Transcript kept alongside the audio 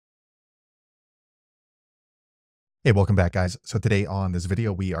Hey, welcome back, guys. So today on this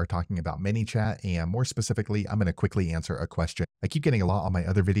video, we are talking about ManyChat, and more specifically, I'm going to quickly answer a question I keep getting a lot on my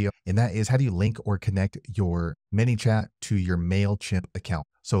other video, and that is, how do you link or connect your ManyChat to your MailChimp account?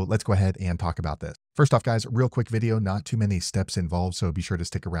 So let's go ahead and talk about this. First off, guys, real quick video, not too many steps involved, so be sure to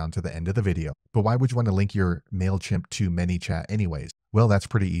stick around to the end of the video. But why would you want to link your MailChimp to ManyChat anyways? Well, that's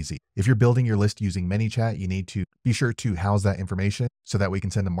pretty easy. If you're building your list using ManyChat, you need to be sure to house that information so that we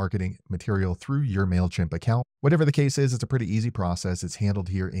can send the marketing material through your MailChimp account. Whatever the case is, it's a pretty easy process. It's handled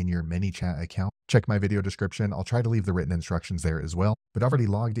here in your ManyChat account. Check my video description. I'll try to leave the written instructions there as well. But I've already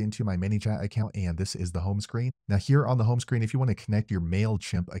logged into my ManyChat account, and this is the home screen. Now here on the home screen, if you want to connect your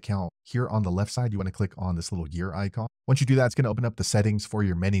MailChimp account, here on the left side, you want to click on this little gear icon. Once you do that, it's going to open up the settings for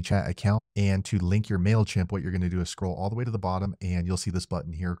your ManyChat account. And to link your MailChimp, what you're going to do is scroll all the way to the bottom, and you'll see this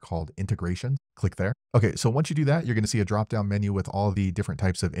button here called Integration. Click there. Okay, so once you do that, you're going to see a drop-down menu with all the different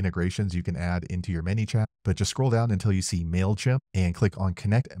types of integrations you can add into your ManyChat. But just scroll down until you see MailChimp and click on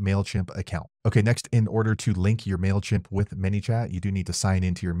Connect MailChimp account. Okay, next, in order to link your MailChimp with ManyChat, you do need to sign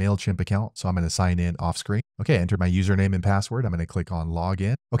into your MailChimp account. So I'm going to sign in off screen. Okay, enter my username and password. I'm going to click on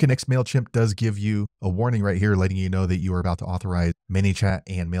Login. Okay, next, MailChimp does give you a warning right here letting you know that you are about to authorize ManyChat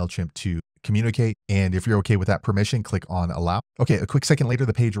and MailChimp to communicate. And if you're okay with that permission, click on Allow. Okay, a quick second later,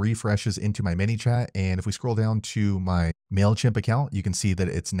 the page refreshes into my ManyChat. And if we scroll down to my MailChimp account, you can see that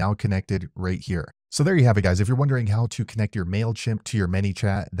it's now connected right here. So there you have it, guys. If you're wondering how to connect your MailChimp to your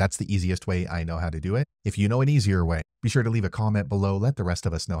ManyChat, that's the easiest way I know how to do it. If you know an easier way, be sure to leave a comment below. Let the rest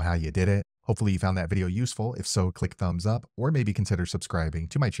of us know how you did it. Hopefully you found that video useful. If so, click thumbs up or maybe consider subscribing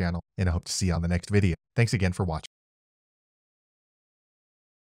to my channel, and I hope to see you on the next video. Thanks again for watching.